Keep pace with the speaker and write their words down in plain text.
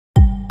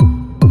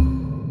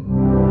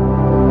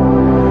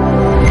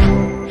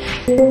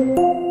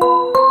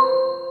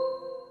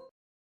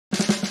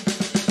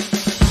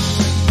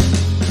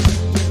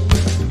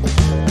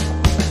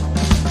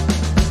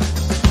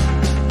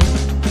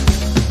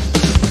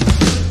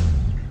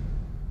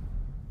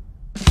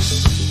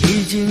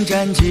新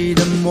战机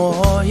的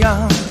模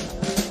样，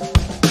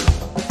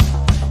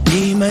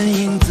你们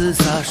英姿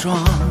飒爽，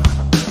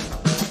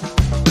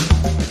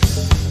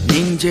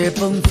凝结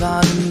迸发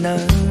的能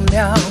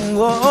量，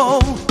哦，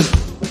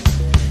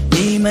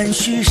你们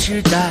蓄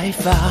势待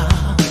发，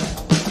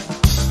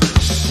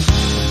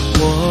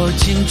握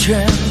紧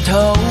拳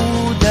头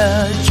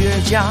的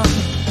倔强，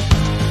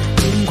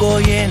经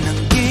过也能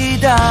抵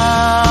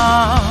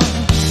挡。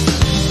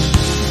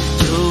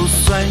就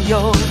算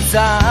有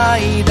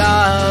再大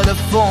的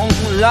风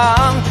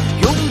浪，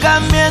勇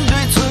敢面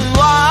对存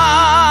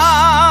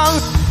亡。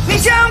你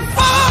像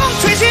风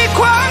吹起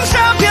狂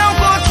沙，飘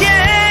过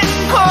天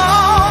空，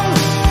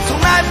从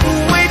来不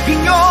畏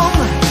平庸，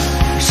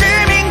使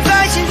命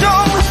在心中。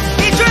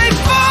你追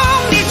风，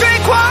你追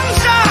狂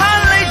沙，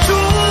含泪筑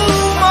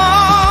梦，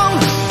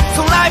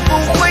从来不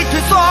会退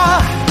缩，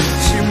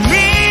使命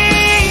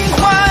换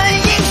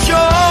英雄。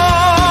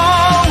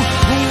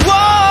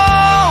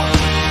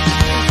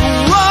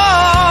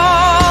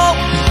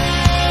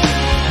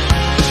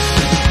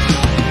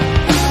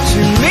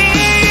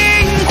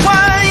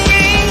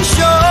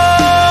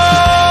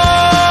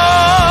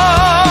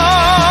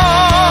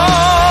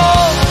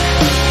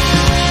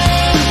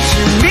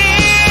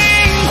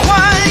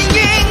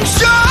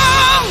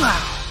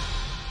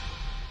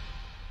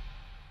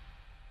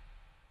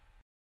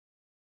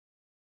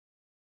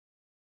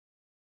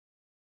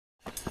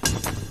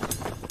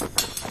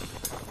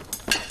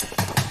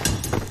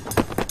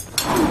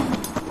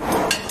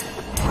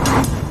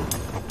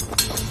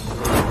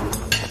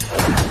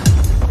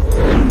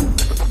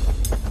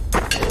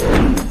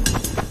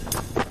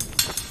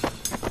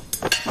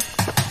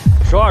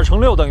12乘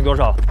6等于多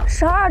少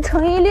？12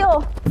乘以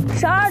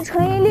6，12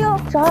乘以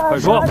6，12。快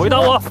说，回答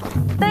我。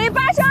等于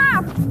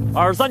82。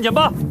23减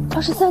8。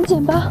23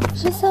减8，13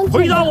减8。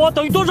回答我，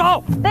等于多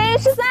少？等于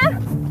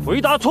13。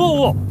回答错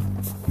误。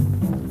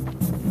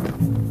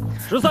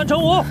13乘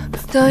5。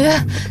等于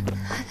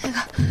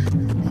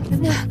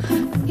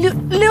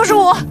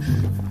65。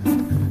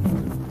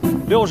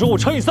65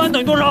乘以3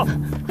等于多少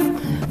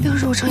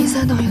？65乘以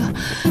3等于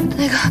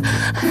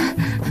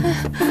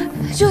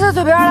就在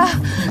嘴边了。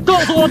告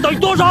诉我等于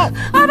多少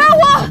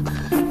？250。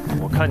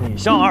我看你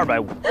像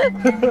250。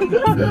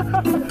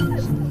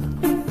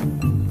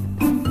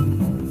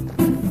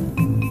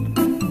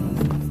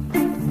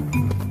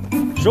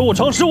15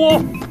乘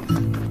15。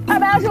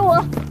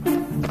225。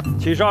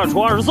72除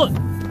24。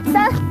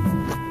3。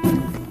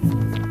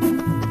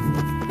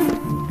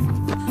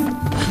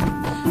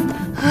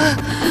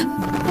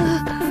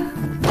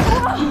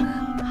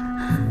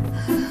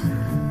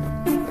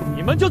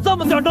你们就这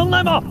么点能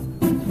耐吗？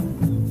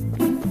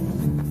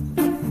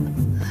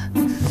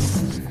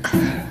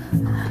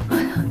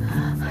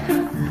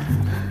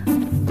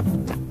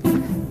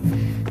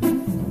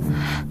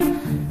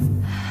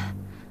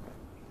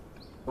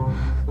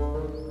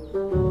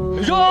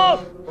起身！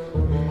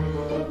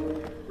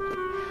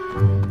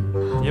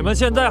你们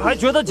现在还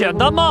觉得简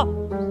单吗？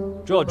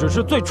这只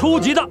是最初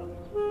级的，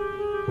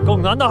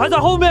更难的还在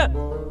后面。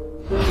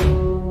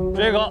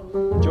这个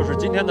就是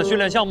今天的训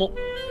练项目。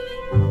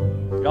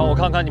让我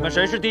看看你们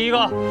谁是第一个。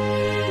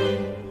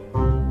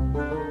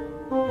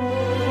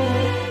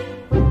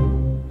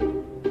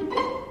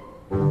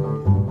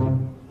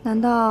难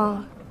道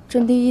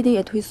争第一的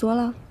也退缩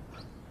了？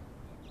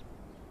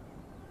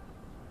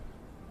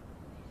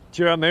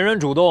既然没人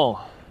主动，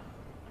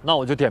那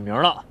我就点名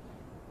了。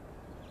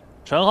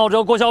陈浩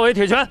哲、郭小伟，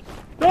铁拳，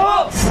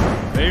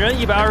每人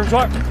120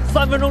圈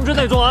，3分钟之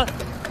内做完。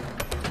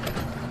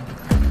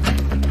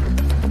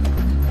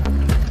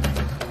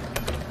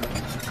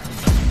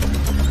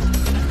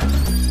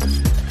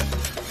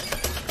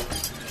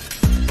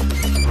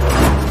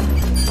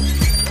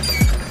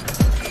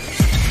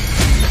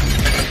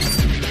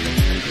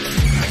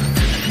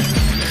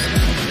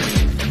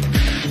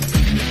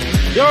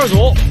第二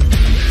组，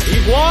李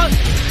国安、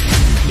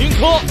林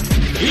科、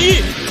李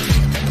毅。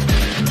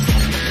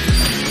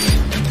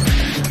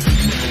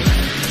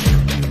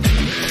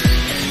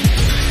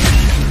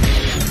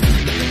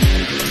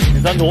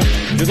第三组，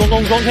徐冬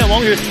冬、庄倩、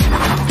王宇。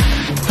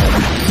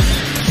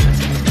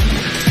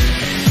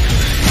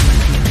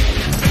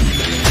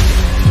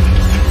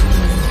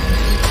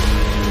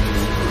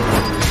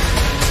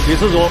第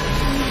四组，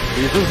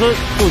李思思、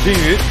杜新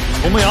宇、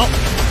童梦瑶。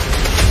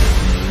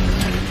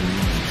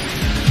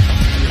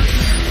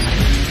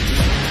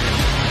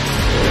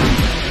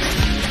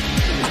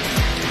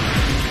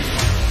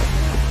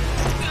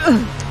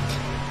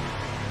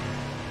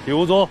第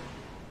五组，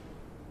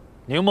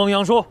柠檬、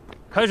杨叔，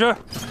开始。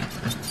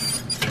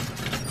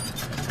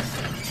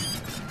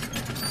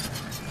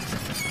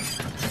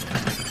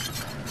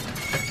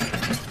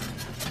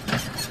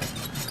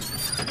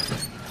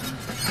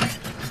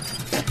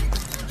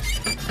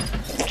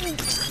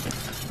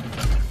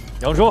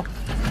杨叔，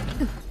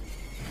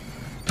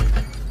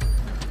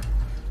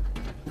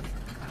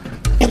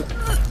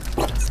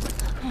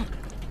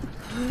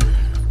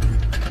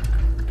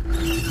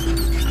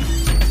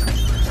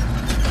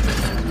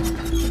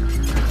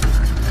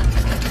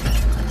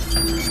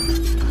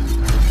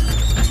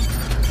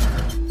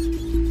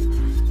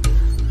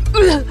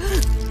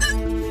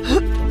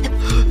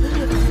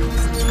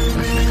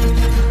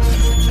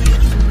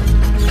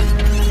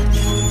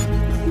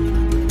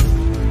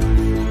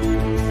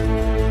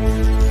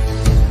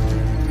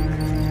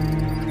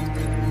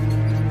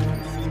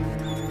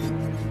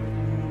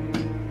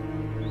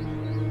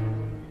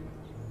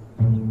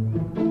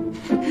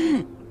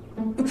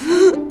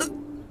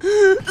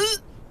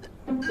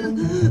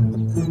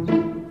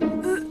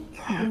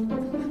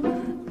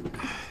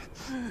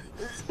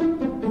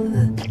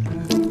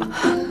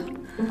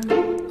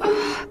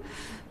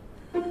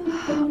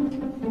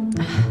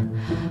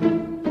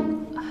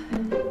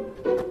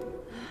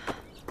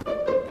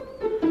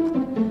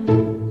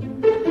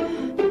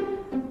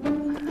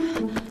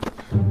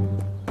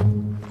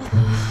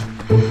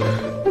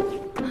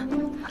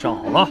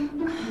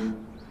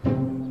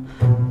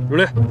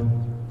律。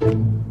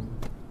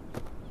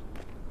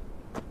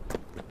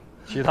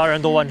其他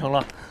人都完成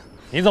了，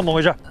你怎么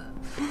回事？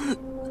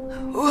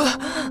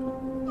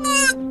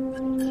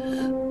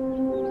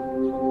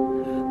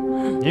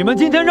你们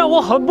今天让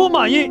我很不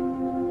满意，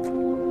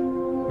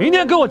明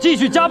天给我继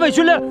续加倍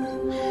训练，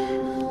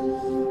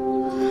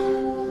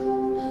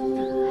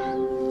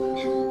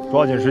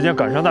抓紧时间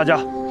赶上大家。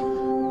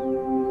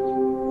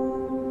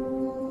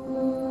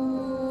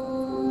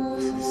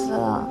思思，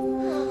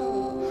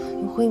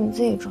你回你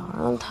自己床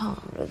上躺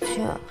着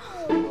去。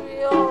不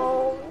要。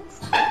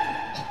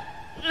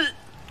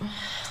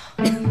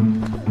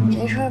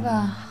没事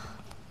吧？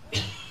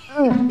我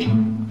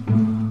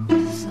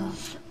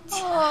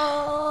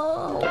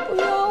不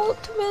要，我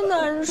特别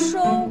难受，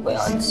不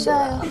要起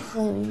来，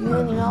很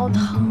晕，你让我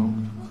躺。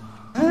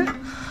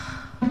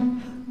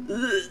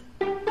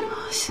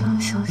行，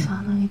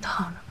那你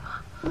躺着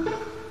吧。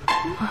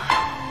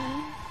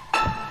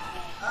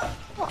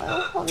哎呀，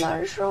好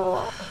难受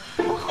啊！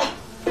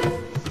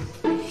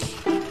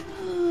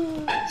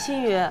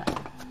心雨，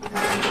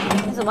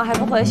你怎么还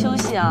不回来休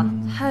息啊？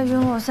太晕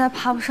了，我现在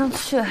爬不上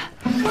去。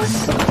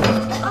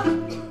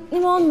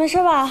柠檬，你没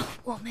事吧？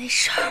我没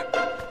事儿，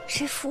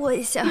谁扶我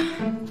一下？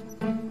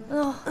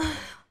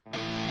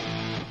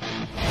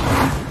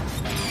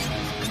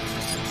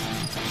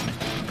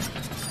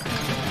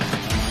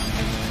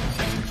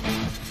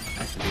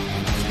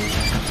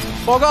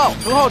报告，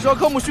陈浩哲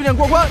科目训练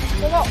过关。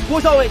报告，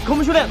郭校尉科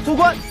目训练过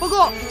关。报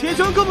告，铁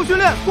拳科目训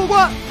练过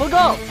关。报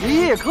告，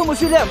李毅科目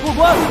训练过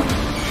关。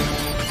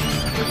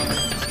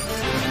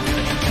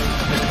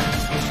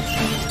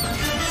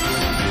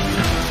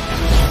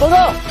报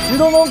告，徐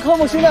冬冬科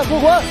目训练过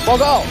关。报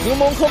告，宁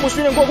檬科目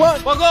训练过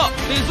关。报告，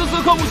李思思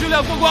科目训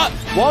练过关。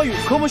王宇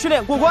科目训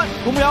练过关。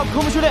童梦瑶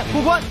科目训练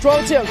过关。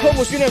庄健科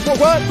目训练过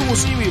关。杜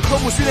希宇科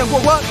目训练过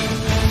关。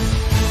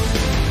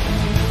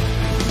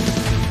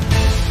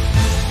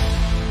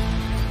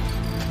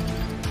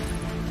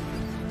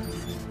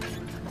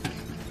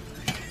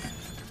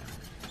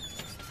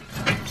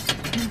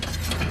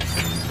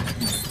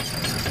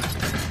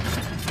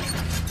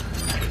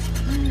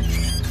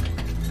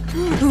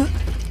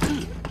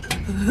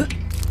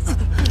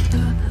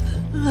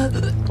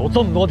都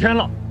这么多天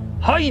了，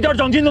还一点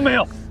长进都没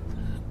有。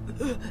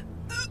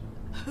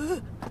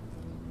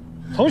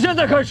从现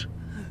在开始，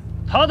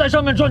他在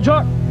上面转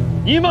圈，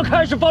你们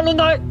开始放轮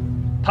胎；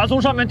他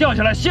从上面掉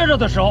下来歇着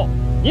的时候，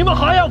你们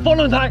还要放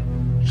轮胎。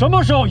什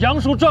么时候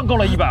杨叔转够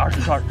了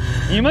120圈，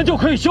你们就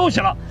可以休息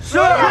了。是。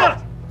1、2、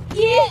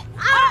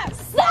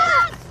3。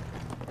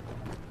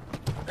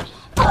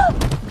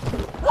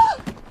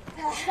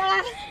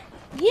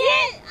1、2、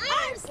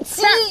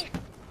3。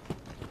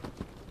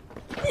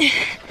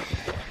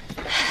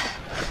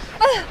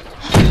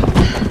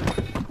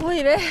我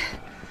以为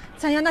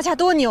咱杨大侠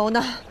多牛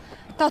呢，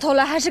到头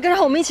来还是跟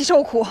让我们一起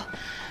受苦。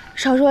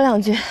少说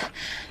2句，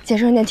节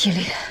省点体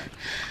力。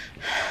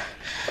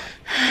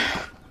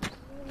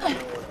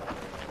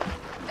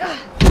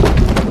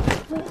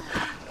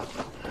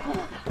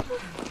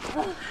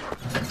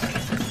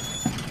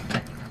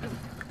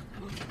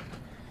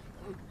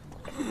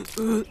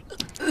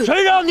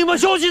谁让你们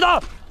休息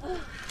的？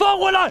放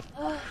回来！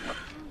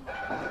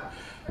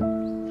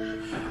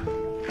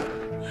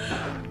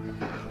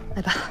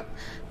来吧，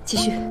继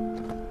续。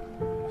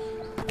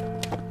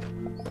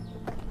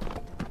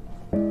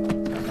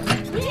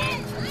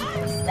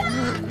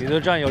你的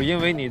战友因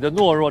为你的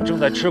懦弱正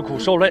在吃苦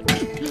受累，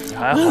你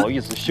还好意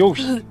思休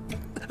息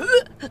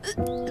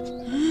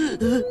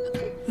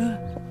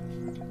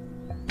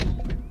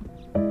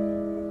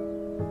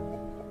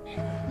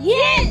？1、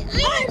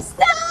2、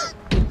3。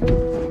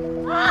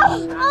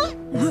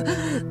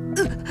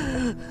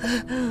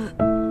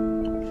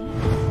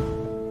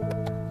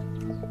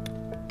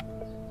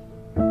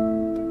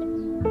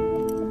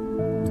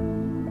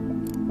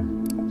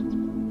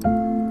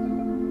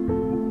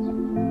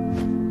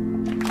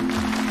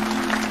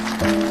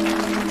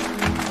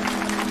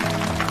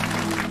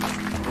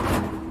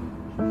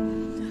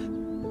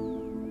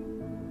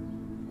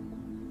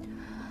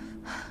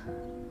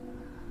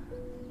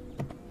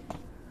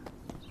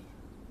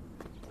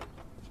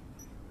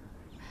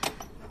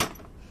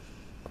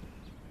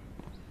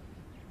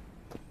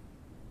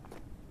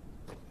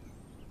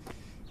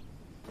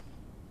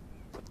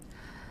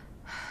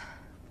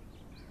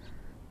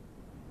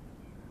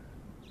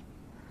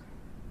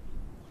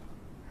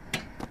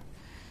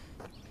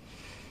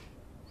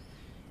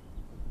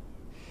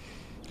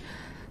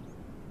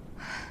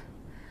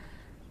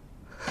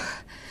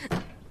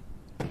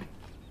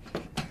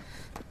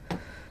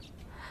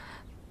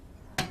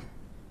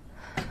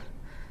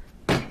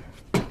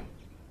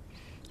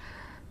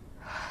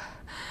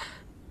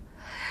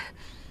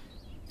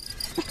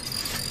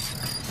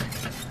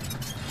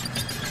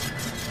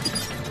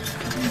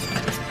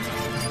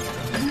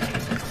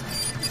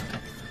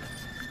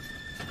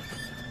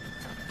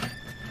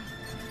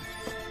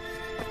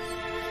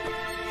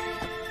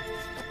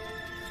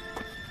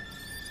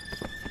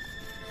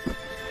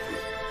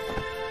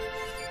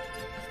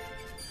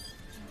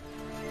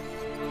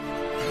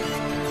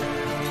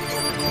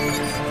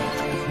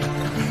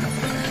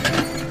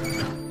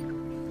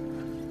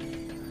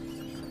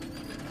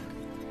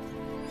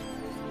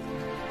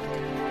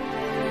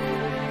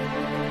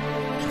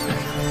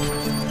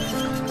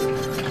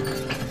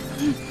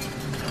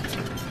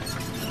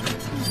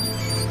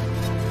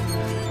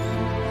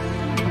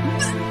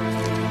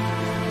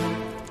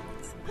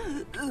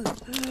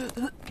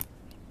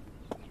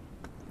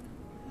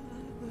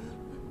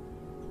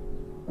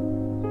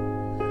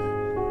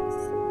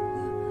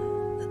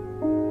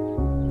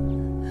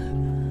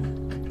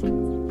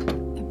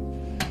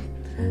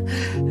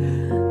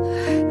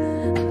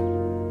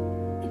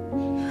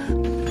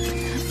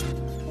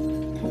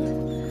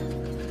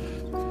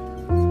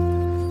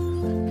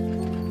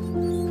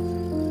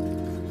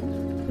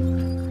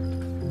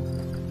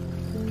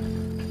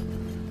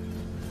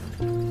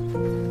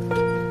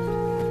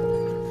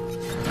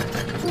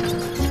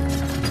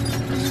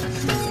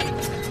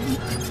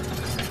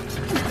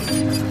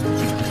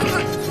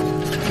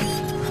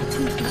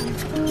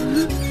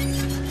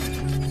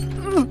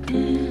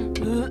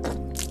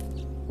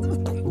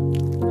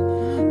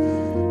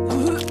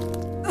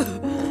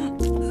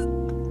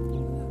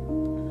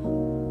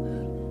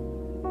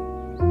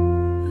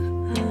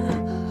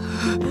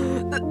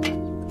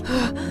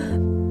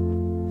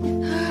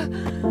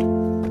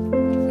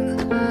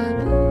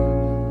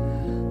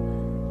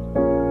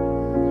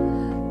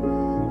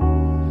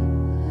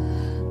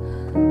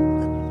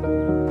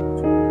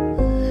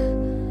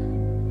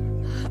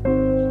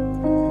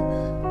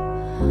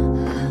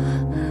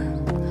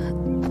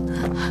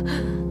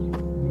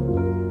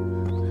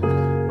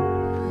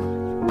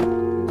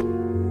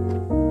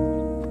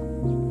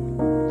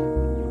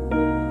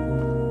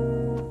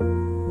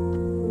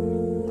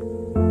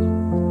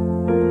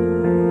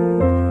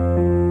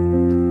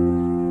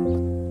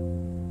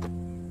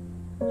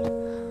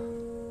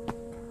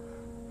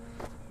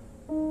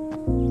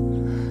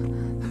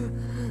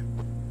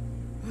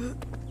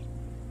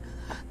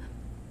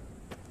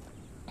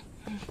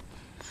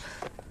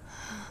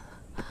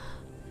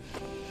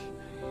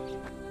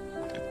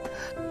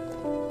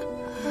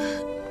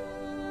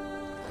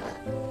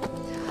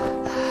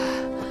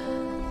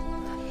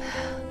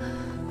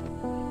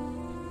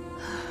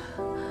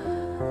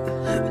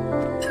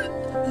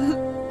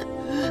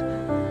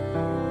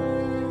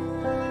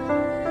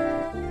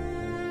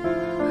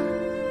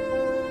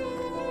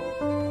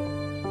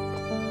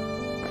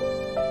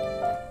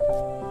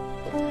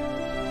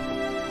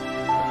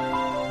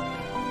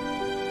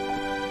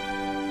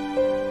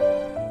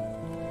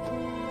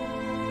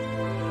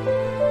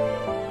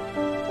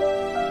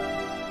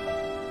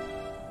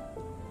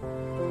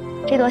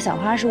这朵小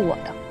花是我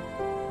的，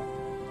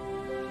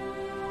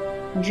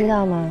你知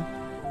道吗？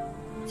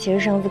其实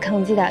上次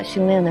抗击打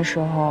训练的时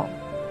候，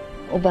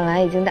我本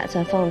来已经打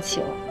算放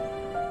弃了。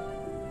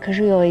可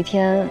是有一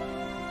天，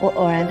我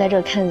偶然在这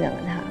儿看见了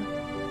它。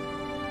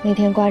那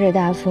天刮着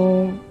大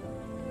风，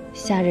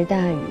下着大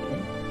雨，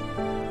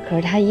可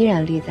是它依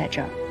然立在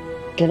这儿，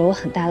给了我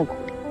很大的鼓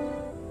励。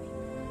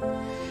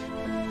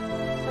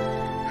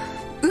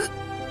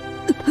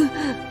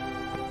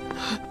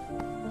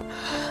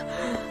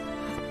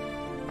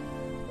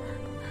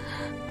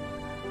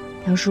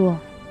杨叔，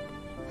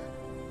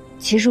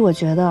其实我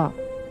觉得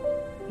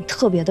你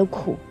特别的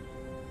酷，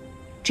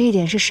这一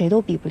点是谁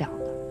都比不了的。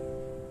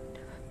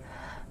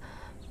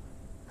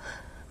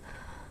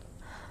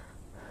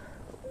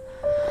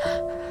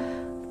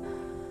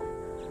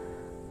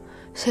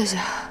谢谢，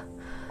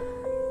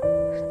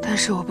但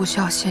是我不需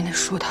要心理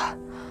疏导。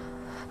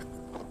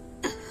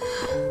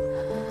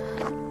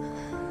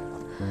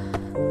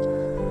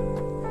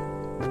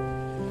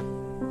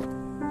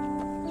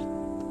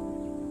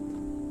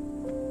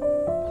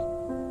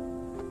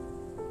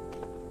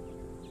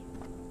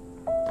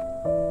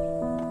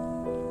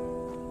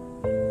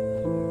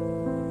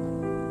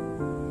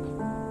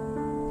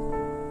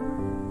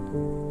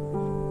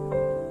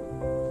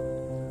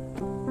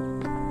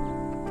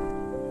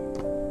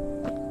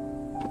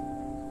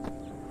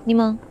柠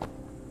檬，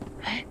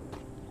哎，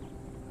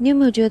你有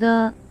没有觉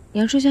得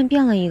杨叔像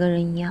变了一个人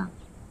一样，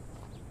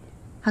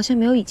好像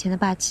没有以前的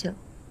霸气了？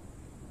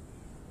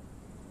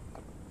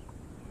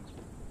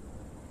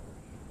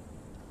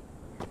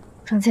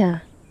程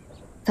倩，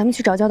咱们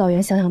去找教导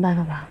员想想办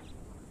法吧。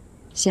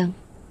行，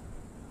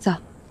走。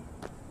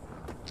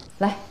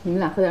来，你们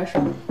俩喝点水。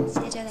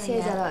谢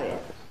谢教导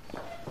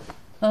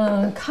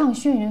员。抗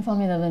眩晕方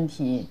面的问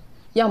题，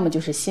要么就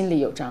是心理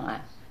有障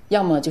碍，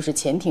要么就是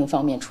前庭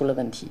方面出了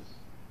问题。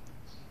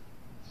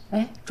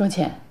哎，庄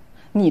倩，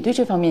你对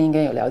这方面应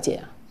该有了解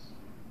啊。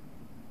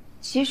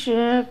其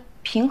实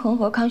平衡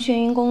和抗眩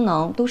晕功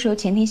能都是由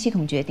前庭系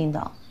统决定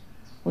的，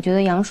我觉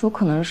得杨叔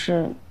可能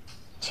是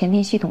前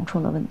庭系统出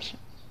了问题。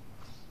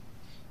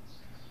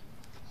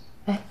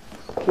哎，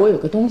我有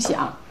个东西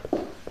啊，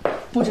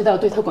不知道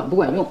对他管不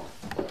管用。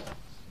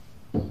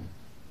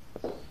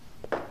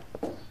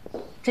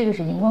这个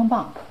是荧光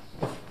棒，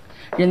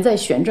人在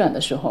旋转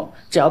的时候，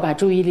只要把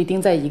注意力盯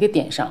在一个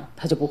点上，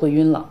他就不会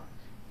晕了。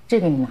这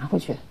个你拿回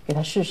去给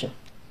他试试。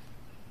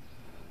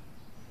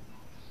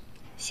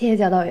谢谢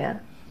教导员。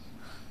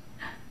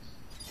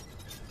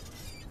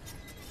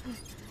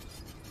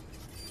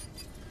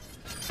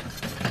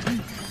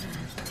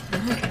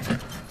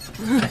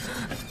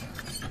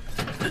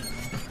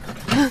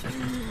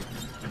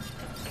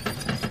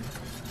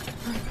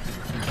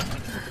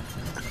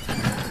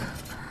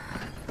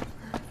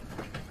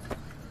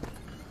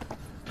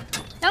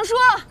杨叔，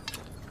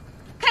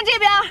看这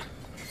边。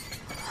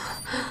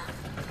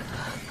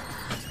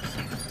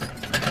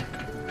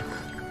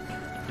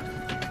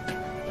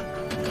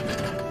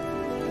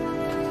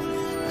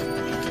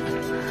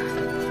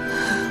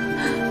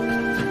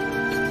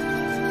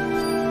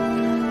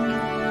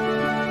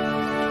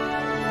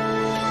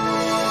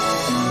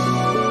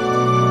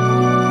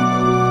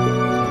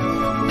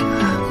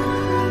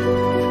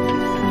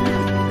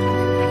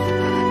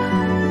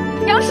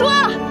杨叔，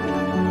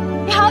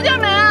你好点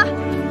没啊？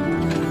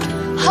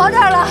好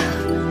点了。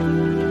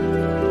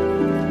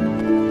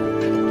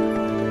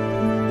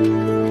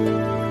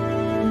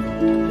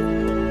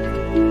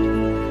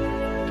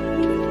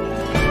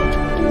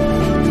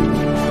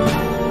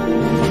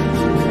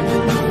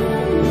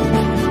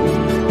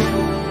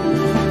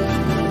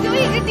就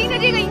一直盯着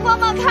这个荧光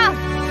棒看，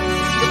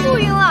就不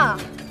晕了。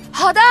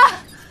好的。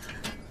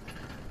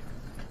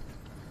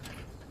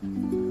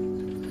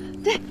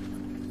对。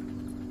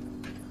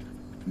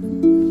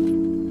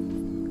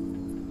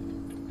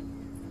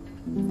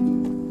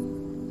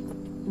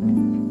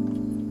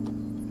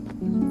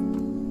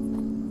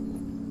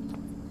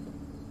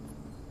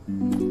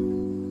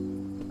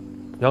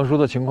杨叔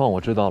的情况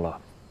我知道了，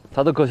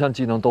他的各项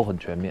技能都很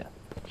全面，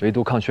唯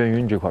独抗眩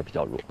晕这块比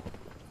较弱，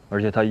而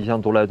且他一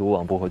向独来独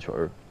往，不合群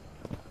儿。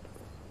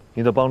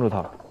你得帮助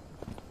他。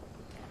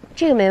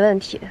这个没问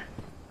题。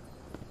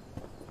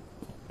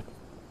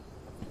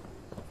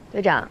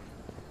队长，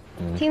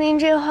听您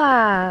这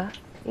话，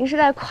您是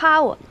在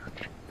夸我吗？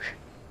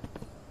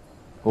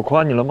我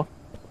夸你了吗？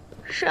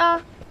是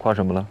啊。夸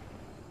什么了？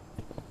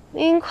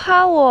您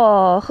夸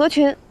我合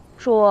群，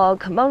说我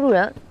肯帮助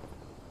人。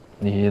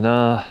你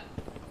呢？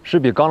是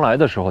比刚来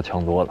的时候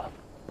强多了，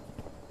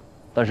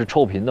但是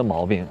臭贫的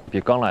毛病比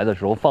刚来的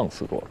时候放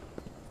肆多了。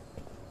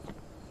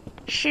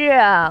是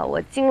啊，我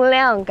尽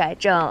量改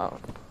正。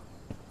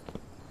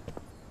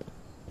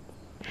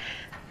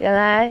原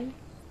来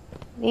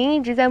您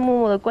一直在默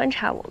默地观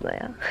察我们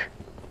呀。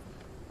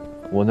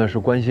我那是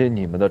关心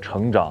你们的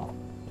成长。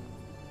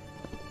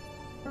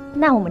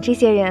那我们这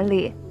些人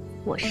里，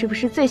我是不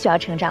是最需要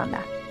成长的？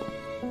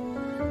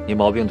你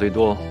毛病最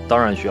多，当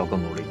然需要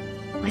更努力。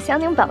我向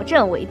您保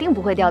证，我一定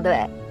不会掉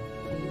队。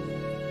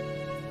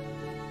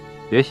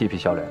别嬉皮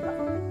笑脸的，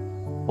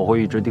我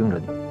会一直盯着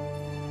你。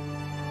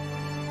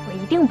我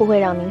一定不会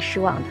让您失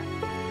望的，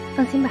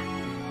放心吧。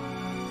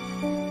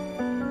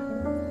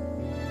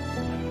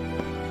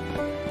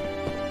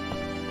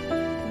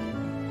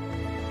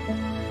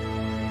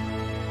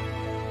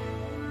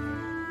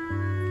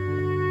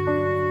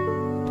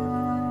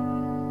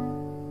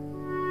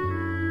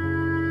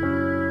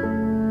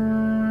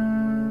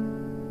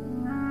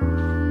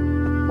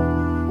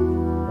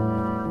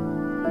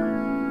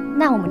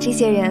那我们这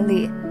些人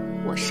里，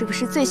我是不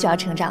是最需要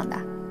成长的？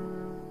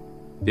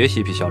别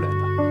嬉皮笑脸的，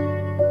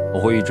我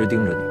会一直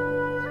盯着你。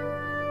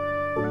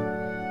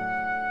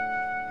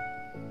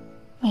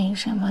为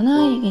什么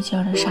呢？一个劲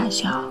儿的傻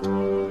笑。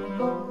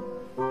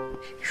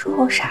谁说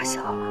我傻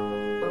笑了？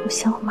不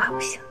行，我妈不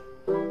行，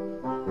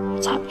我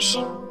才不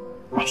行，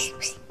爱行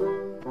不行？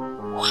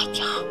我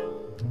叫，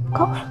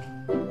够了。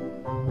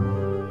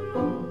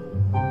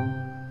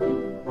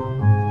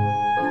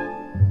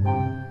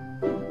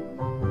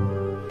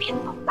别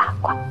那么八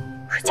卦，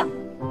睡觉。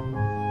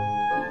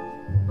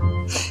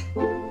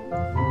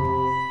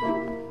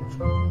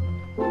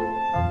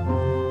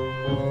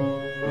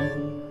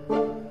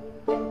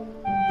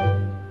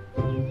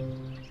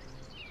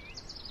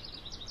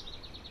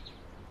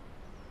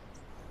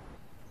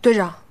队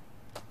长，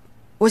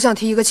我想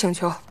提一个请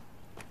求。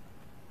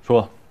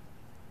说。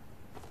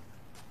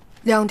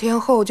2天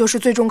后就是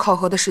最终考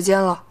核的时间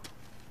了，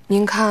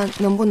您看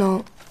能不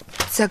能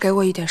再给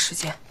我一点时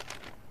间？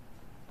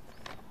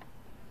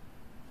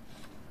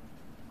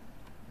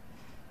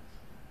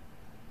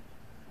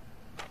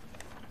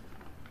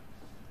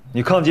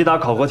你抗击打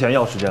考核前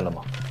要时间了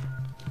吗？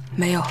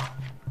没有。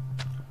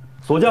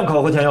锁降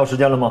考核前要时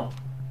间了吗？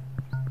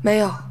没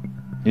有。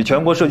你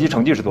全国射击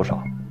成绩是多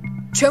少？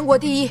全国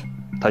第1。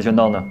跆拳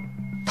道呢？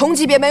同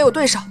级别没有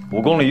对手。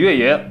5公里越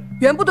野？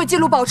原部队纪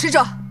录保持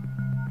者。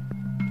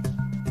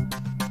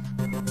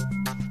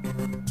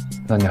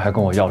那你还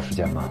跟我要时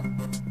间吗？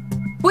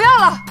不要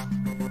了。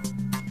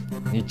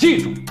你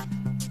记住，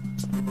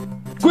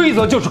规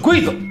则就是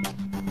规则，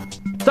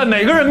在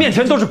每个人面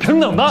前都是平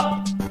等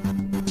的。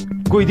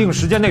规定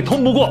时间内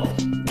通不过，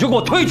你就给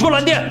我退出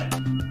蓝电。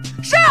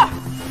是。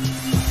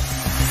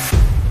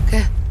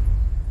给。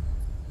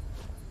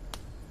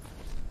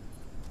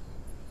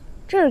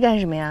这是干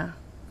什么呀？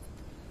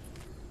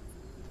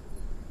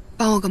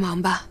帮我个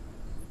忙吧。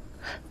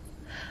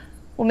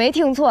我没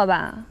听错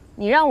吧？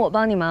你让我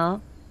帮你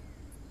忙？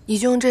你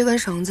就用这根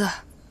绳子，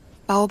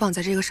把我绑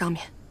在这个上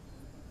面，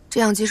这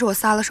样即使我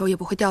撒了手也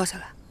不会掉下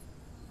来。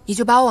你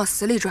就把我往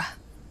死里拽，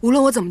无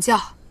论我怎么叫，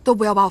都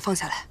不要把我放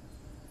下来。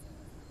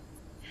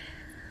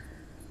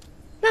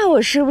那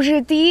我是不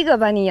是第一个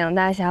把你养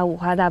大侠五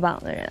花大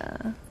绑的人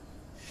啊？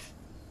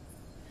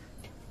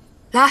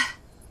来，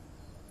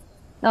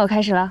那我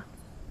开始了。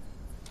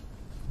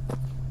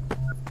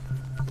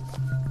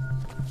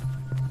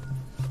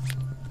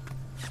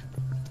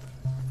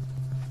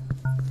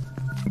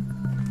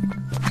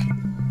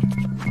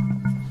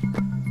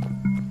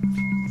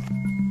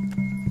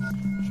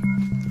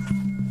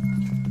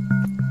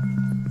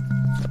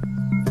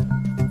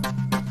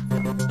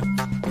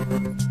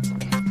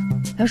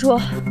杨叔，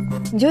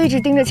你就一直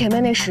盯着前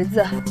面那10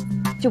字，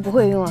就不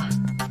会晕了。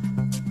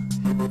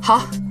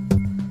好，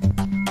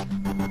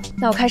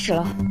那我开始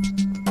了。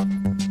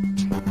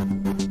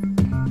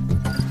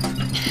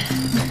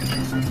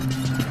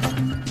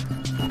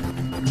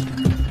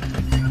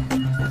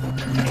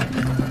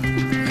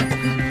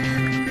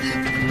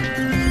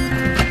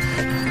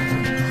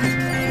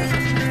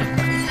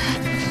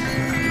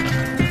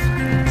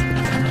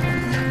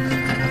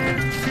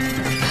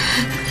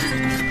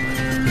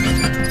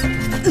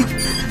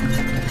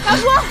杨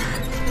叔，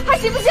还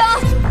行不行？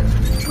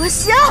我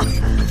行。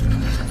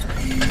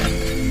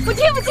我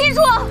听不清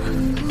楚。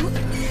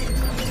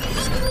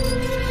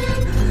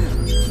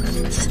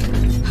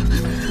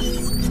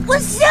我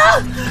行。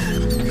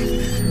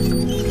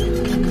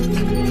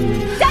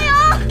加油！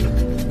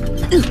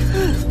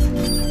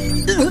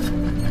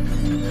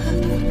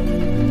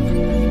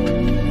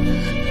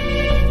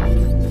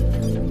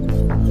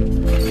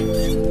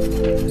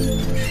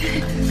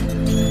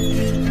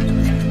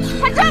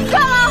还转不转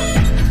了？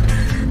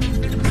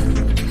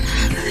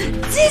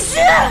继续。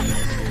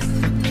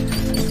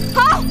好。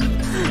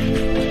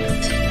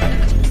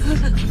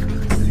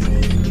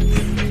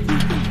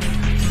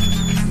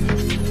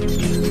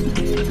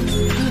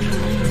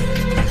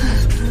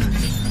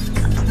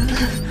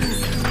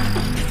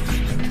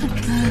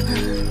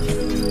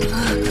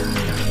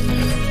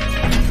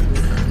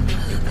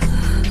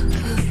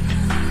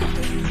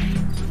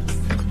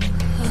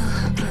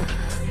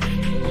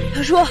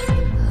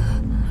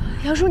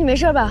杨叔，你没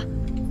事吧？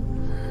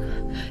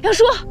杨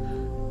叔，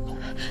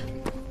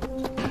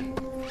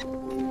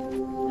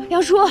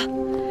杨叔，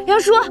杨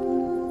叔，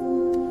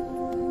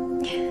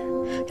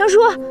杨叔，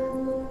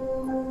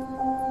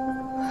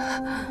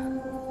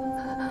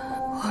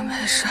我没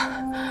事。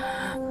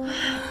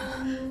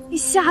你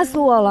吓死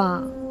我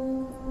了！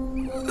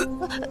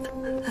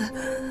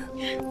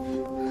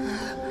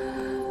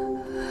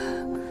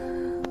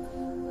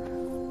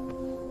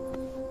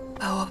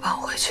把我绑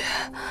回去，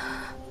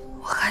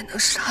我还能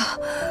上。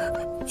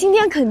今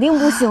天肯定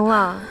不行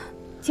了，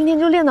今天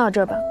就练到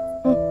这儿吧。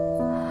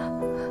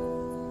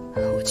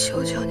我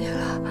求求你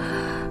了，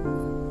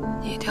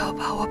你一定要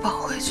把我绑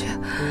回去，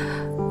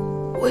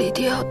我一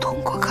定要通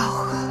过考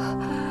核。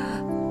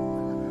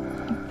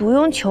你不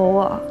用求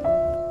我，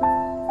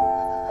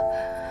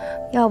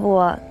要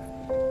不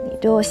你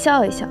对我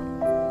笑一笑，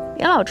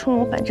别老冲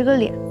我板这个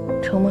脸，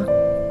成吗？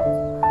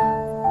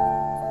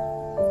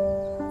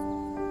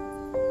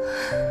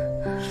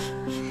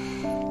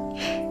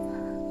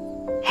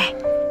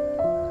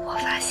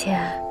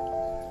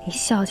你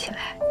笑起来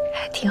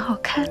还挺好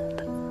看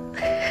的，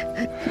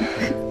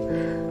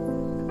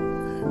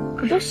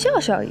你多笑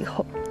笑以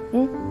后，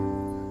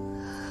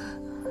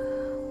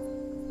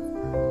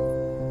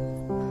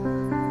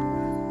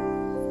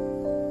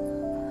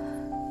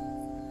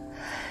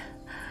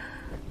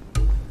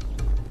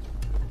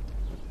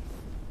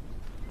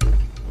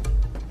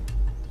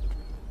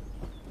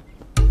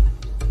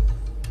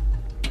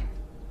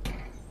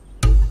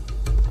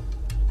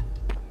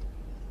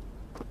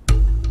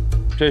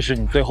这是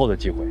你最后的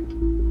机会。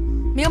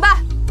明白。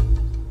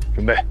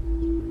准备。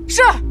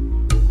是。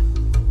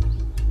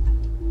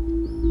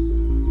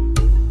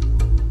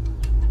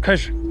开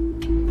始。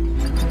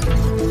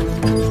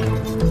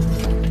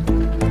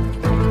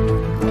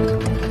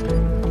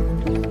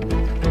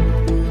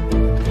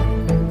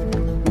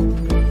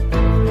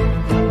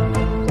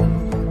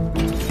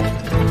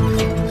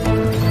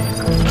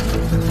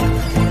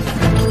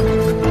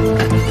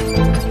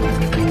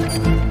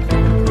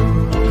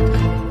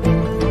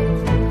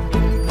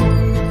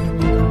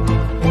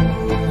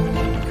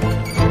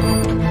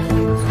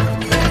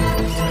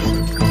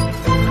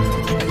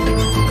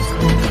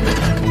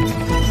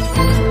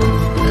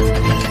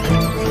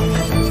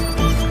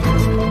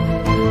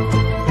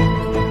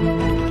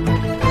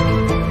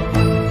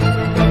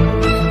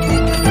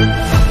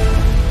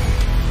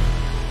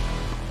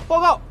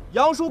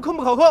杨叔科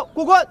目考核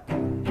过关。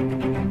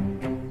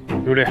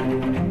刘烈。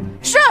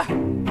是。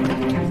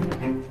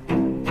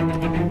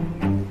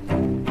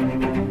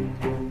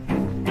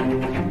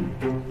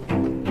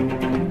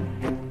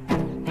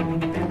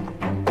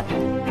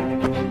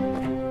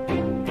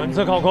本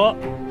次考核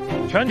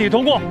全体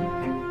通过。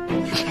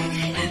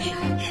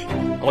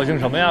高兴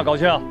什么呀？高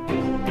兴！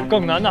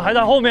更难的还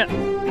在后面。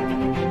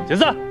解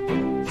散。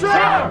是。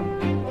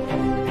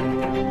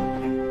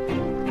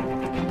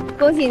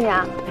恭喜你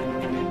啊！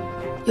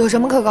有什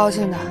么可高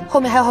兴的？后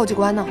面还有好几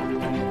关呢。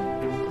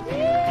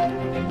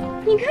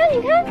你看，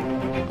你看，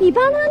你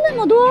帮他那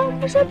么多，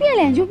他说变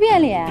脸就变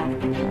脸。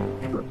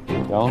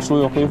杨叔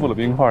又恢复了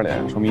冰块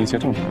脸，说明一切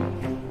正常。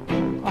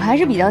我还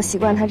是比较习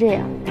惯他这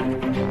样。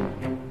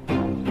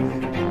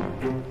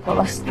走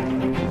了。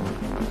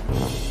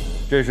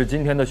这是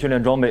今天的训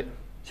练装备，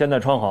现在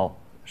穿好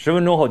，10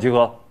分钟后集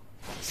合。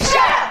是。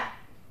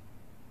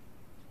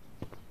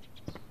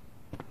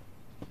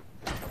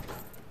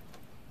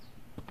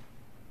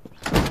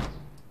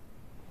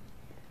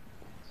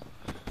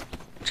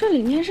这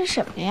里面是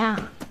什么呀？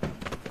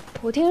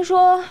我听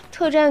说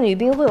特战女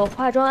兵会有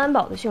化妆安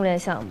保的训练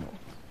项目，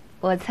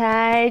我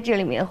猜这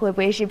里面会不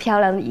会是漂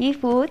亮的衣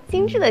服、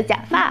精致的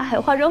假发，还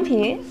有化妆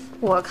品？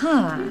我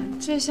看啊，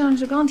这像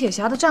是钢铁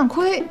侠的战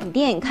盔。你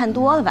电影看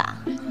多了吧？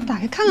打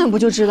开看看不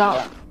就知道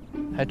了。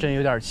还真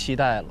有点期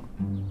待了。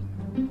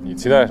你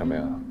期待什么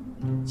呀？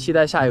期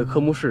待下一个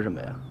科目是什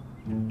么呀？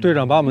队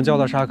长把我们叫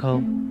到沙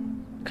坑，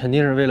肯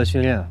定是为了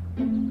训练。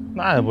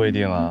那也不一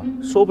定啊，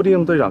说不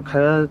定队长开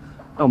恩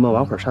让我们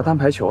玩会儿沙滩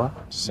排球啊。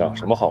想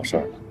什么好事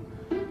儿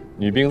呢？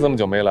女兵这么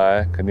久没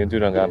来，肯定队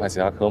长给安排其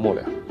他科目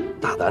了呀。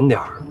大胆点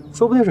儿，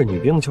说不定是女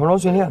兵乔装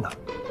训练呢。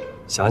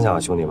想想啊，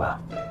兄弟们，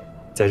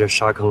在这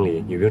沙坑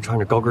里，女兵穿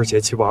着高跟鞋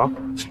起跑。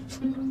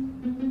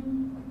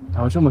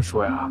要这么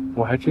说呀，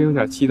我还真有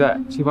点期待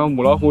这把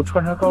母老虎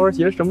穿上高跟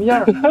鞋什么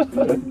样。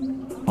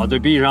把嘴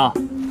闭上。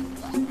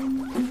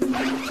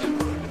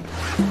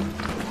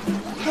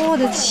我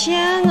的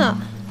天哪，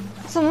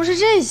怎么是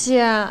这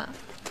些？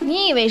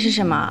你以为是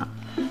什么？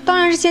当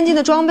然是先进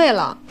的装备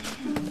了。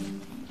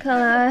看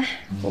来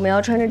我们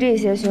要穿着这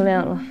些训练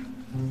了。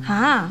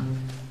啊？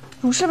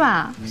不是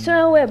吧？虽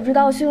然我也不知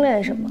道训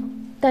练什么，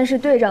但是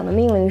队长的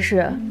命令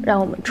是让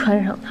我们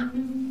穿上它。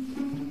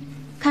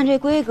看这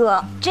规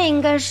格，这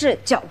应该是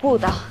脚部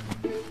的，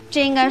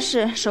这应该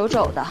是手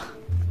肘的。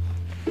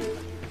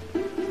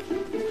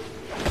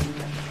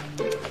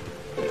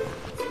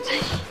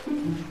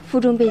负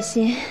重背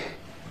心。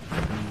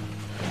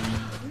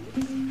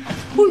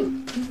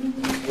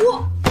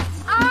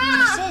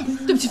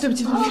对不起，对不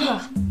起，对不起。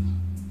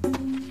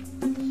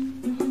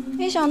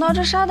没想到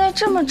这沙袋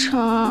这么沉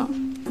啊！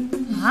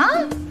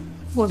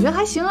我觉得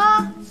还行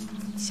啊，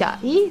小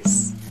意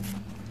思。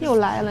又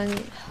来了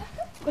你，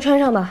快穿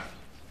上吧。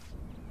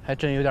还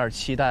真有点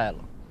期待了。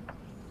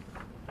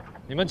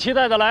你们期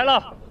待的来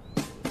了。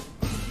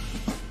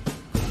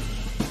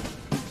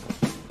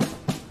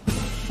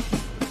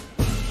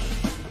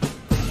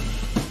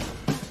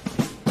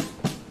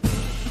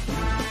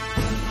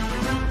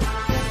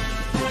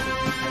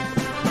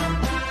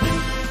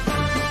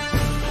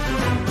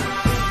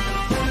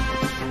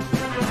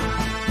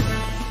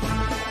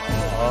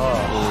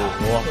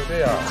就这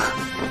样。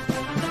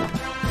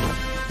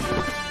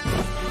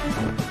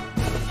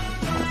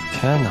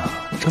天哪，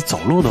这走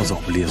路都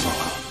走不利索了，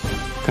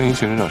跟一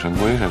群忍者神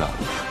龟似的。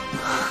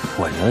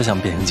我觉得像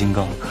变形金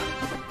刚。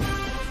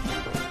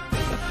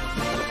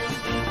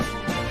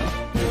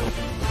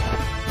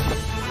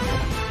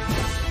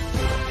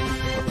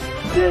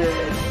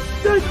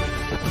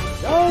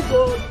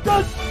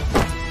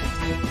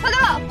报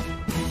告，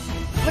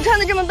我们穿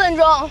的这么笨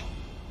重，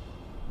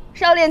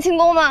是要练轻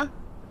功吗？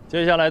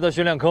接下来的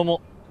训练科目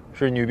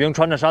是女兵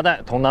穿着沙袋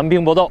同男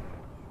兵搏斗，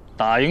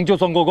打赢就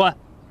算过关。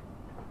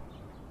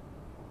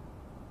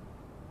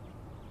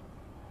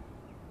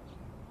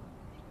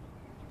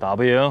打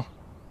不赢，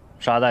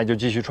沙袋就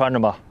继续穿着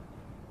吧。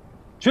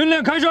训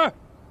练开始。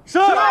是。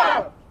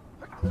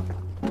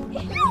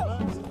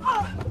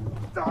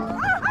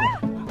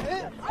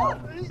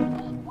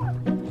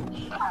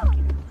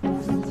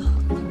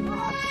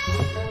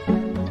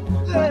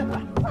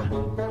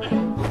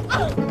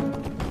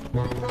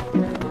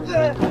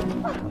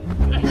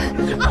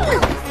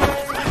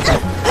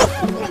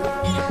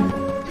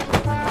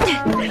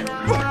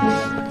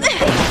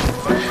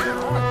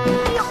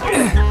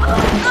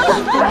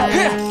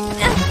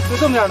就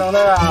这么点能耐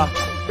啊！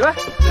起来！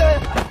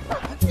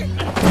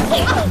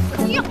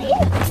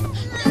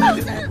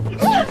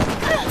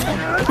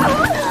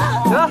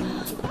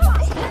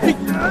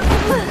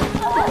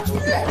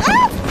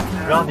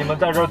让你们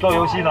在这儿做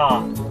游戏呢，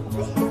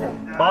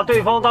把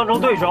对方当成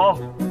对手，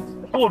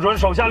不准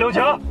手下留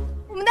情。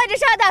我们带着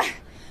沙袋，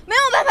没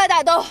有办法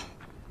打斗。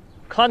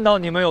看到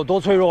你们有多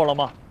脆弱了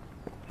吗？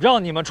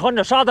让你们穿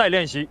着沙袋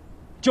练习，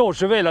就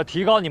是为了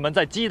提高你们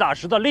在击打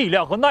时的力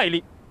量和耐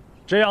力，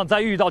这样在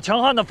遇到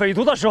强悍的匪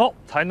徒的时候，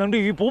才能立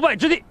于不败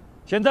之地。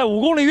现在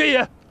5公里越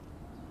野，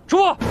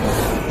出发！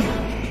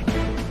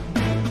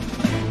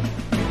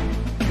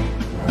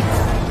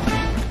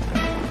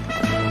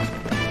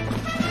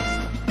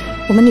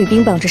我们女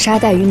兵绑着沙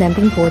袋与男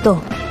兵搏斗，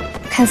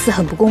看似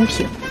很不公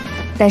平，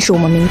但是我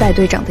们明白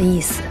队长的意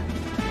思。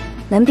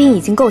男兵已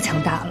经够强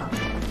大了，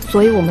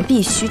所以我们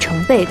必须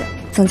成倍的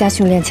增加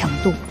训练强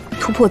度，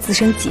突破自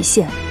身极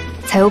限，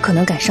才有可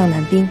能赶上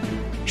男兵，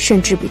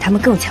甚至比他们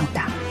更强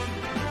大。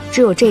只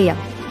有这样，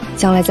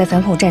将来在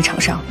反恐战场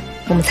上，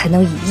我们才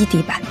能以一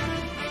敌百。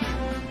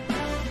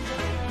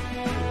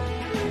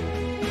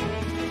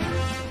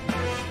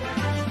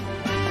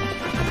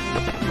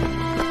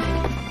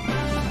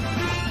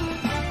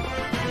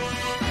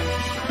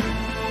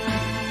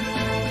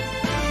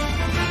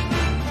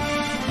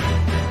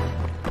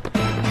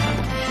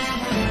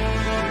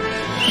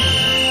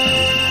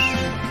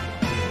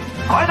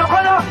快点，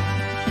快点！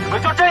你们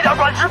就这点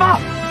本事吗？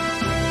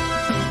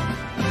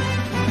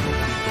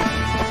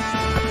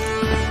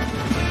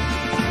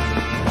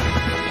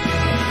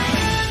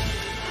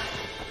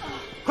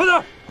快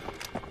点！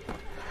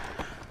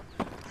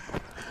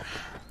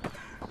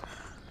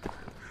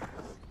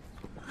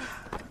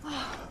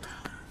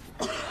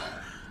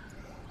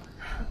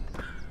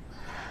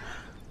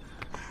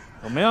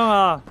怎么样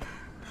啊？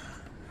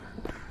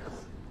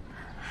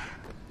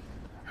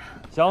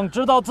想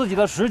知道自己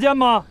的时间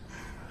吗？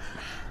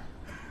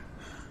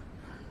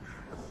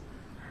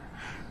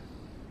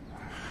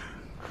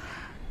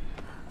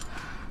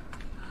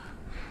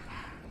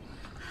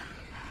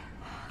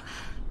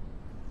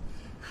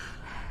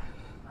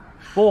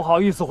不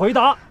好意思回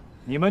答，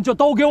你们就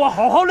都给我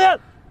好好练，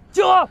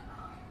集合！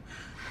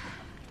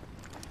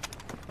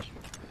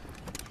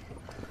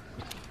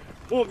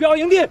目标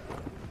营地，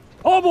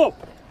跑步，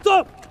走！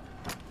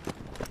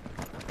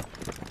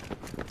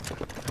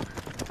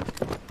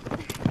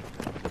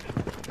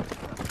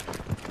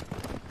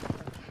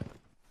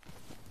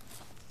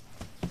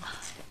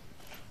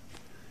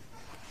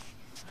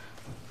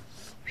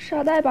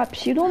沙袋把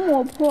皮都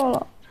磨破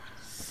了，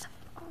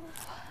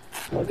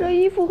我这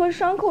衣服和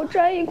伤口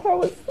粘一块，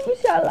我撕不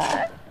下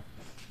来。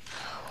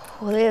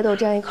我的也都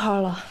粘一块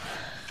了，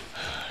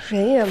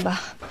忍一忍吧，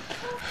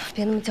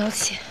别那么娇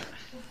气。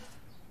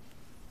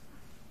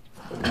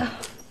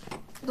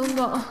东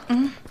东，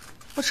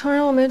我承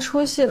认我没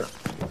出息了，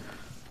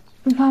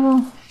你帮帮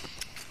我。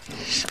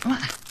什么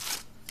玩意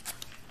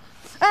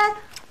儿？哎，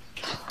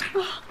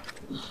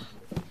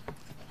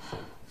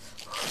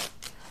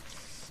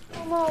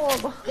帮我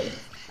吧。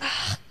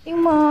柠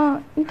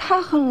檬，你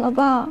太狠了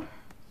吧！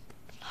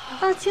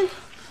啊天！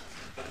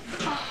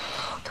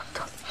好疼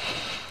疼！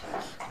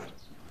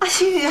啊，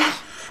星宇，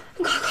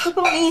你快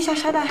帮我拎一下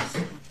沙袋，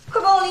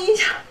快帮我拎一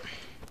下。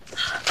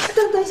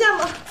等一下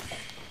嘛，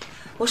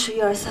我数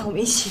1、2、3，我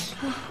们一起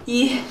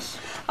，1、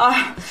2、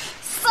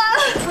3。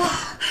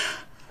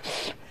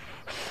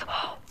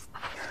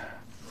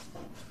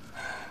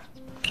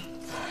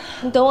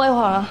你等我一会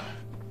儿啊。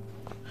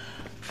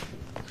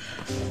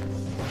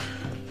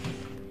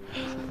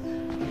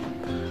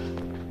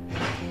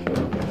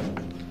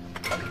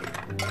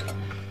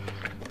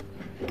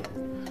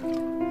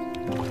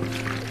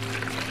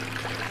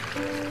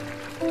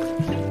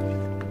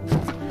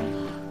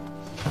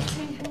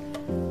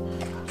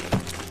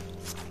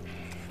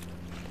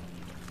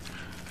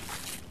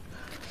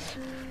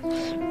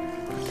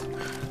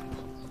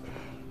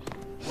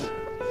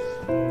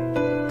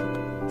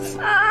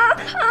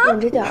忍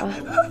着点啊，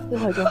一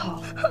会儿就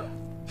好了。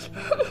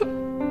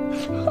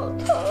好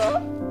疼啊！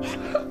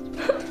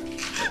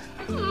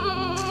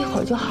一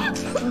会儿就好了。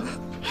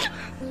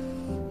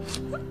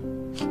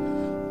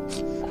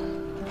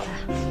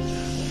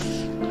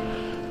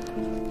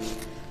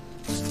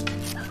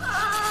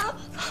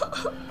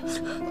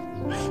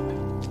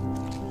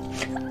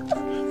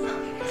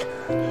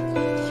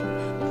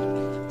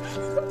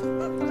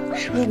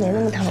是不是没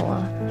那么疼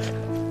啊？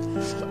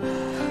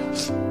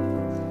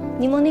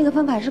柠檬那个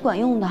方法是管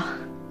用的，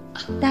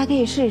大家可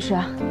以试一试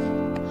啊。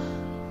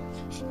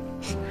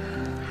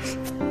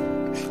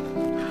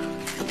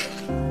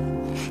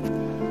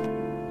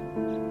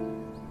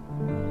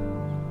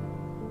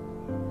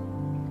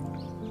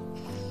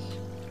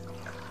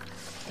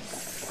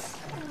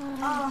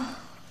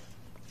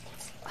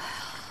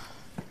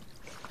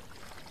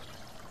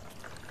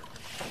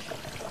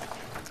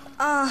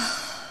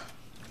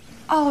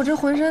我这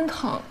浑身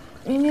疼，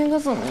明天可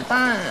怎么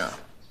办呀？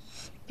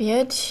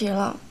别提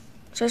了，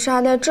这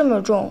沙袋这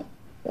么重，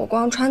我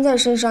光穿在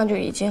身上就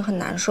已经很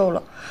难受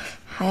了，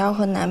还要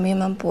和男兵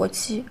们搏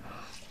击。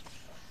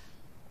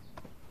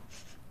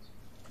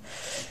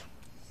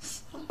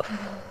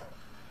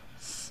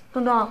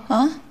东东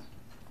啊，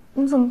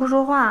你怎么不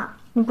说话？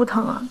你不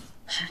疼啊？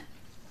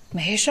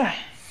没事儿，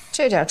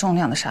这点重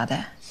量的沙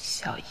袋，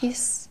小意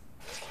思。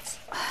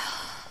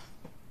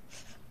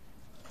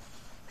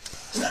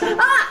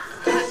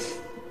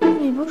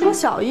你不是说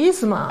小意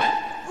思吗？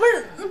不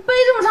是背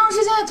这么长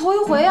时间，头一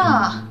回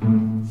啊！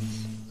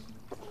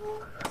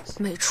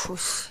没出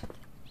息。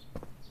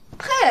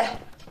嘿，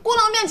波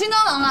浪变金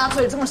刚狼啊，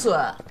嘴这么损，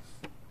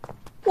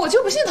我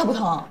就不信他不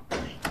疼。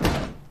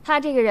他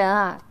这个人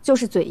啊，就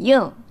是嘴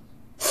硬。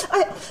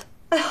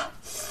哎呀，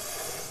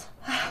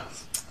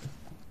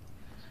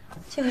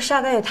这个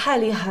沙袋也太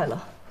厉害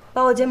了，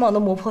把我肩膀都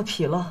磨破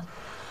皮了。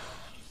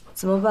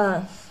怎么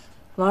办？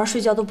晚上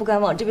睡觉都不敢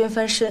往这边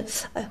翻身。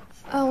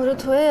哎，我这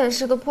腿也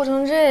是，都破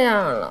成这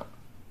样了。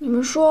你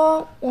们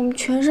说我们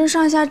全身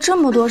上下这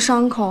么多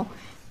伤口，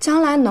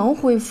将来能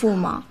恢复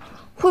吗？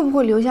会不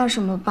会留下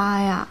什么疤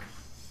呀？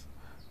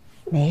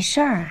没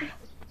事儿，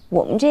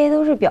我们这些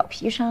都是表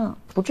皮伤，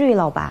不至于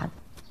落疤的。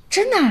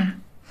真的啊？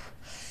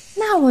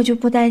那我就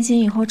不担心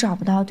以后找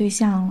不到对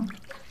象了。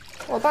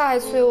我爸还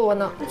催我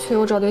呢，催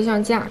我找对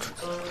象嫁出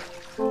去。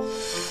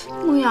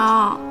梦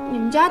瑶，你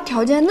们家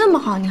条件那么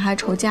好，你还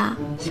愁嫁？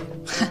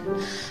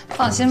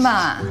放心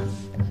吧，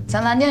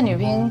咱蓝电女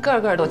兵个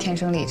个都天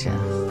生丽质，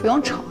不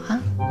用愁啊。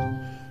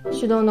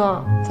徐东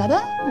东，咋的？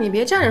你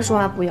别站着说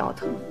话不腰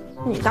疼，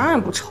你当然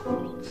不愁。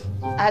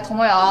哎，童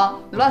梦瑶，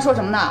你乱说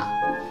什么呢？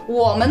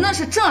我们那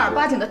是正儿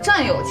八经的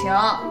战友情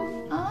啊，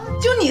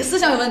就你思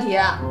想有问题。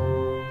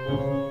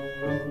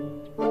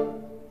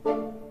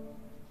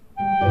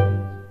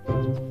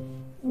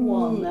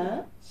我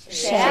们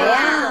谁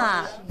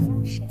呀？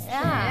谁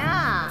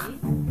呀？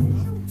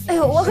哎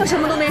呦，我可什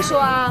么都没说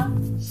啊！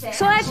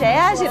说来谁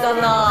呀，许东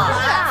东？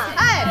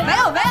哎，没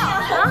有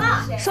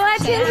啊！说来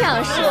听听，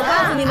是我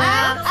告诉你们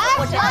啊，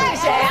我知道是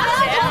谁啊？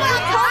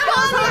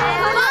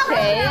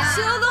谁呀？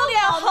心都脸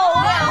红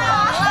了，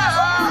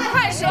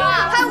快说！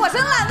哎，我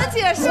真懒得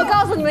解释。我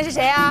告诉你们是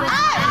谁啊？哎，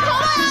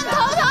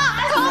头，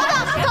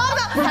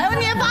还有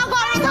你八卦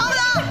人头的，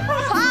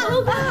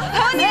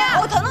还有你，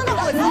我头，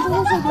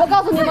我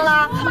告诉你们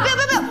了，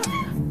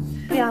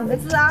别，2个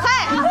字啊！嗨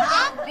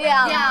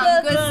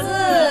，2个字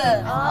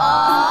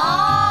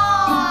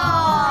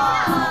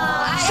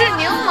是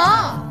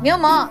柠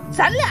檬，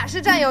咱俩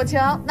是战友情，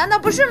难道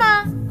不是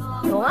吗？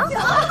有吗？没有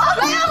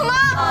吗？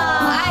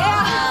哎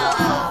呀，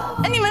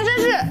哎，你们真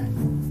是，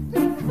不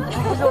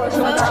是我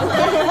说的，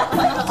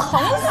疼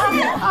死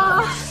我啊！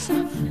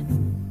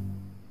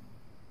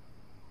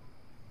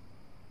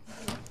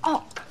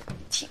哦，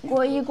挺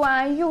过一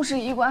关又是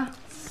一关，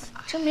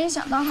真没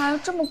想到还有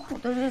这么苦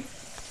的日子。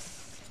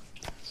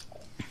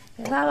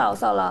别发牢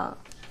骚了，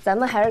咱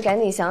们还是赶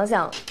紧想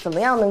想怎么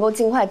样能够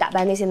尽快打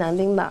败那些男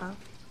兵吧。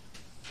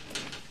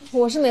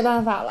我是没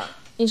办法了，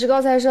你是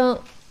高材生，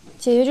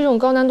解决这种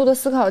高难度的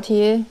思考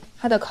题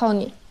还得靠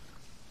你。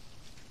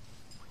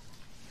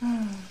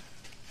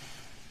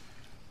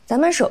咱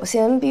们首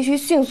先必须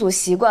迅速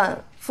习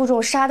惯负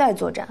重沙袋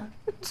作战。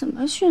怎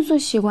么迅速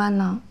习惯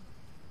呢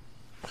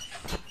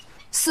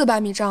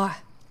？400米障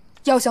碍，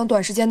要想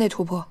短时间内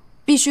突破，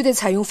必须得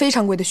采用非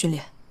常规的训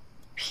练。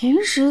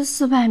平时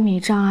400米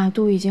障碍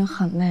都已经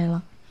很累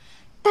了，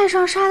带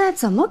上沙袋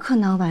怎么可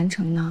能完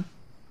成呢？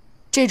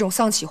这种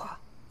丧气话，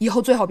以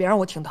后最好别让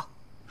我听到。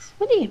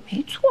说的也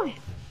没错呀。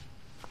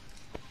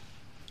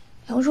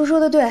杨叔说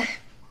的对，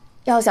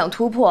要想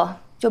突破，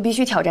就必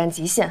须挑战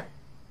极限。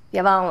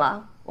别忘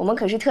了，我们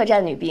可是特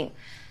战女兵，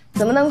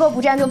怎么能够不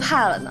战就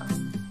怕了呢？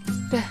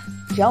对，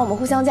只要我们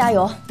互相加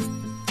油，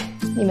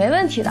你没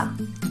问题的。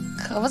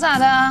可不咋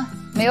的，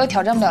没有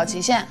挑战不了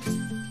极限，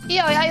一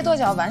咬牙一跺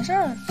脚完事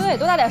儿。对，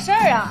多大点事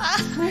儿啊！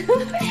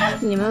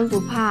你们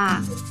不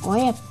怕，我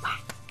也不怕。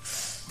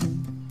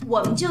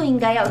我们就应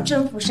该要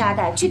征服沙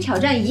袋，去挑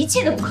战一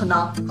切的不可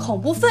能。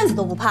恐怖分子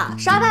都不怕，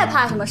沙袋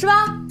怕什么？是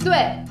吧？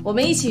对，我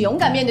们一起勇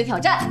敢面对挑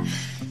战。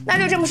那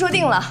就这么说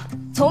定了，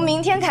从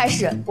明天开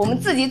始，我们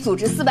自己组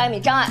织400米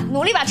障碍，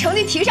努力把成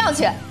绩提上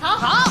去。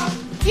好，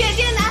越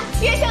艰难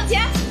越向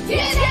前，越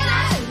艰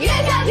难越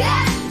向前，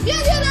越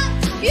艰难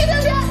越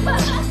向前。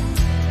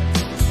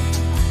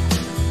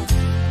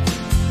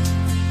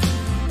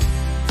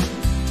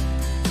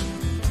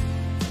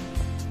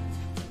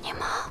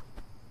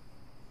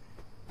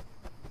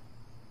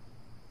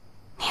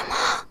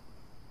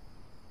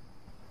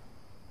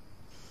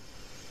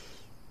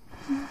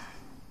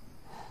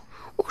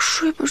我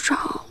睡不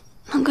着，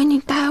能跟你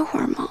待会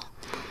儿吗？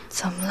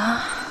怎么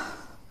了？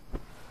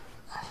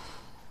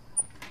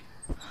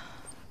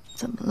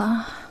怎么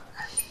了？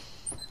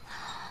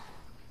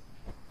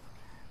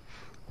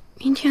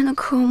明天的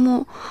科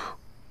目，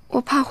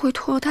我怕会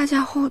拖大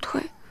家后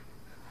腿。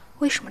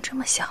为什么这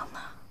么想呢？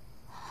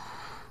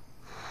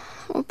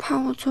我怕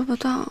我做不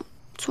到，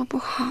做不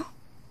好。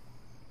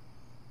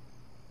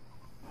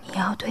你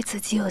要对自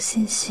己有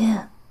信心，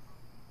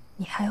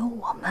你还有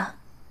我们。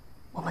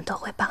我们都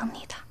会帮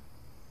你的。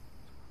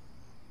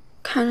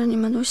看着你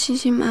们都信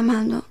心满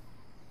满的，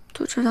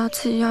都知道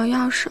自己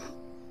要什么，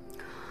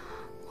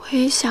我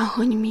也想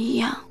和你们一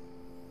样。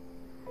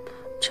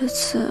这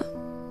次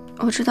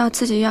我知道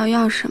自己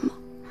要什么，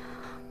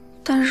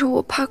但是我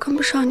怕跟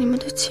不上你们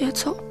的节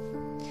奏。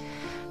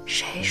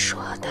谁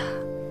说的？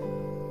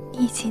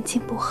你已经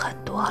进步很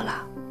多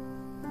了，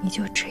你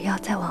就只要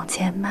再往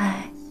前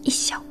迈1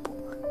小步，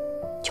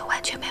就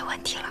完全没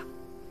问题了。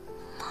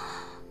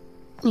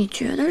你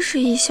觉得是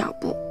1小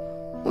步，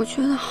我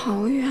觉得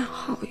好远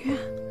好远。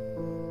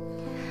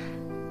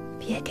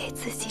别给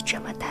自己这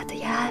么大的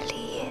压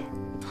力，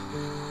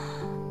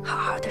好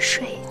好的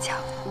睡一觉，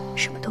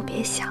什么都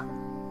别想。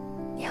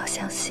你要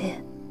相信，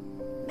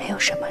没有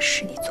什么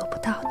是你做不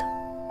到的。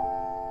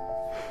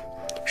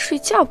睡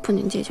觉不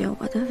能解决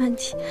我的问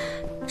题，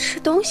吃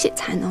东西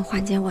才能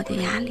缓解我的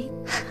压力。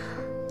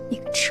你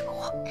个吃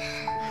货！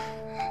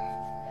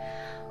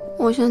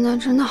我现在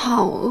真的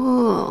好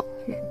饿，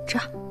忍着。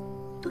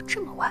都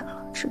这么晚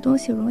了，吃东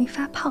西容易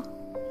发胖。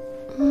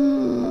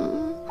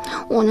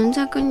我能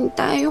再跟你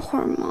待一会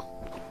儿吗？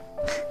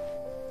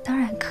当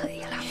然可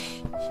以了。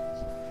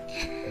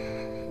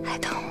还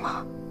疼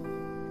吗？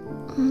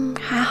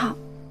还好，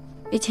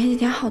比前几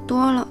天好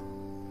多了。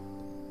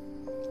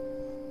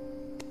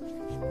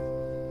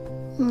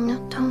你呢？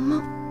疼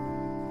吗？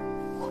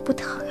我不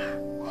疼啊。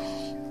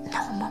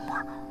让我摸摸。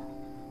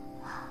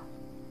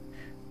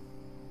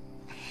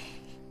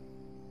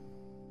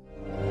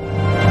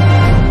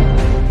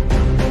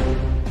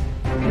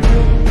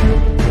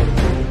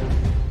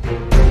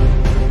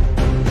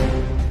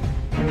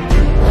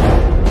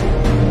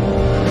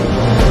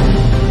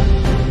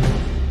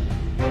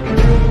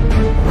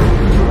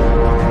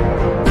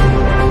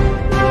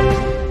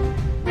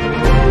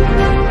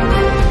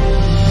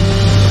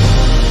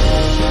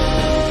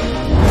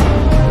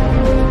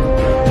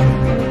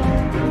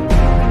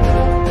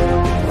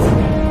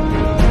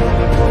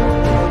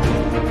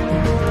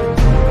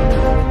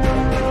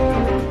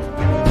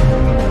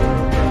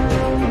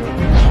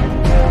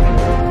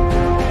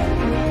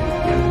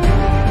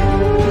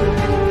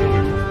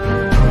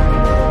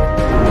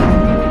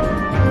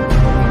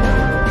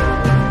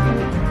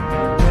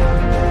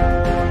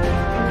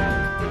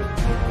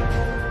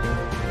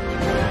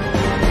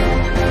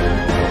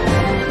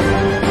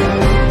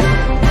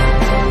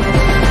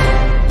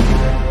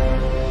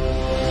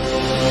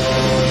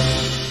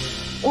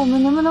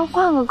能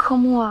换个科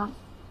目啊？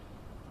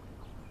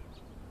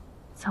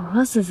怎么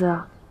了，思思？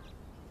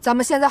咱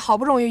们现在好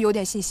不容易有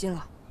点信心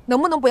了，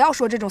能不能不要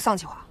说这种丧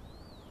气话？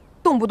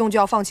动不动就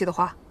要放弃的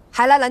话，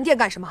还来蓝电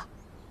干什么？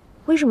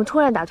为什么突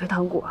然打退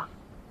堂鼓啊？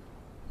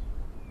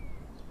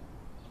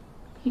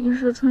平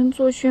时穿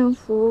做训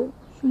服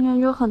训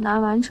练就很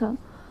难完成，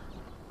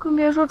更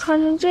别说穿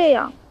成这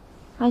样，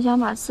还想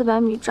把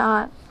400米障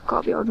碍搞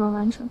标准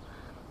完成，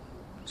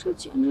这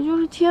简直就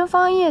是天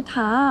方夜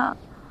谭啊！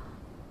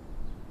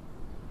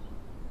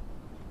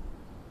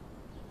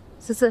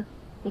思思，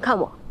你看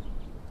我，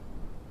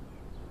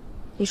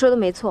你说的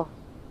没错，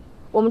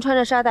我们穿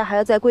着沙袋还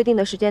要在规定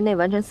的时间内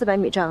完成400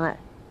米障碍，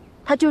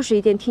它就是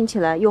一件听起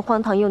来又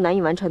荒唐又难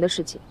以完成的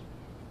事情。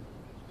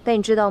但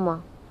你知道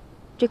吗？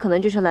这可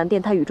能就是蓝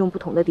电它与众不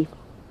同的地方。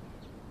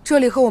这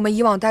里和我们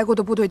以往待过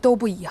的部队都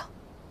不一样，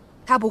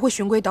它不会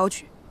循规蹈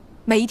矩，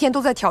每一天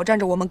都在挑战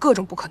着我们各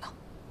种不可能。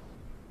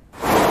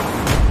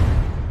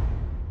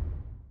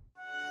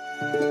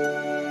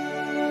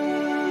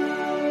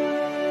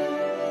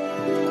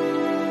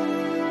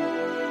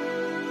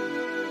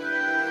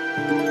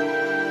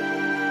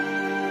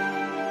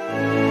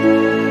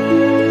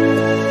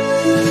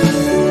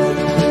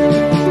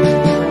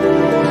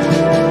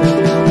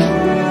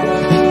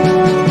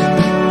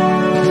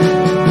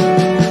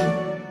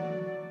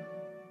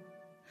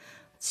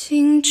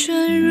青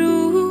春如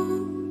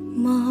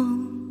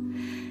梦，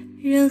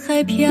人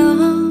海漂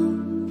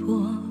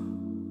泊，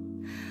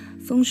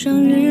风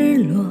霜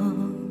日落，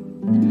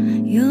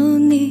有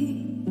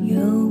你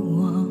有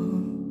我，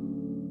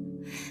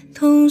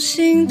同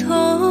心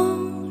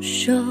同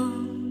手，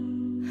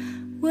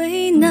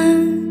为难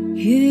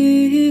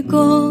与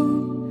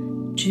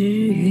共，只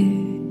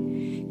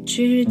欲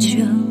只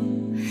求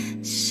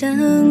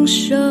相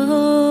守，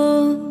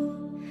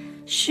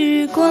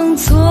时光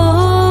蹉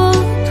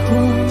跎，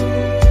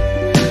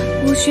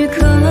无需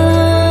苛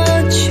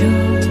求，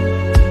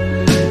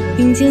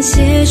并肩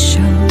携手，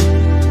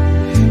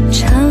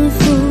搀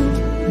扶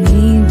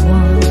你我。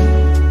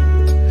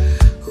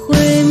回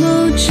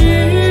眸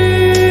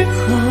之后，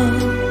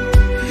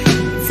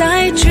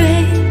再追